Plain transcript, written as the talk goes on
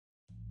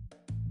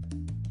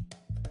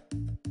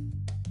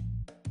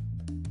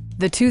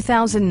The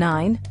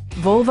 2009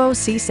 Volvo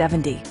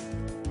C70.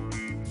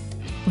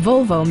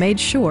 Volvo made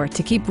sure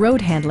to keep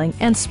road handling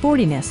and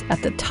sportiness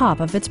at the top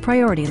of its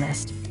priority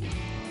list.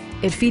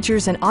 It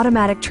features an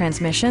automatic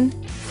transmission,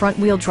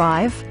 front-wheel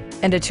drive,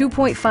 and a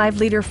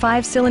 2.5-liter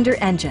 5-cylinder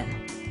engine.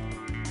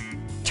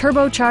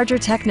 Turbocharger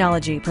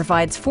technology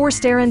provides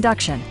forced air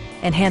induction,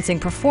 enhancing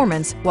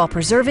performance while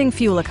preserving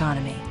fuel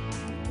economy.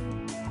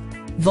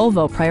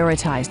 Volvo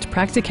prioritized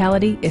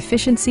practicality,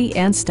 efficiency,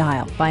 and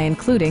style by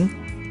including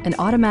an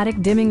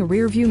automatic dimming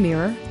rear-view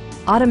mirror,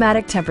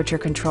 automatic temperature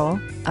control,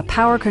 a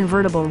power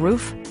convertible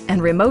roof,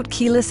 and remote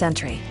keyless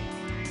entry.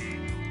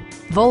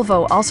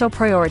 Volvo also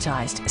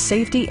prioritized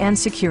safety and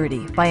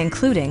security by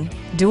including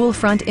dual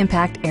front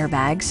impact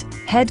airbags,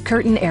 head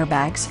curtain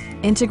airbags,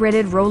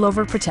 integrated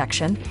rollover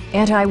protection,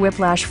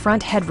 anti-whiplash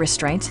front head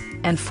restraints,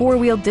 and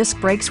four-wheel disc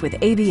brakes with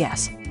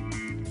ABS.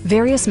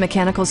 Various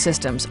mechanical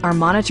systems are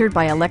monitored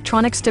by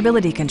electronic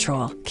stability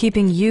control,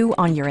 keeping you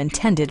on your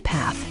intended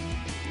path.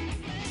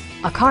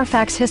 A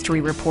Carfax history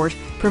report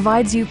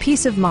provides you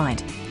peace of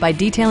mind by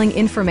detailing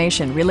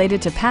information related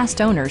to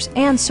past owners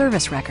and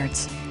service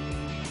records.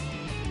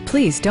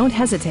 Please don't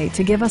hesitate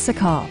to give us a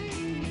call.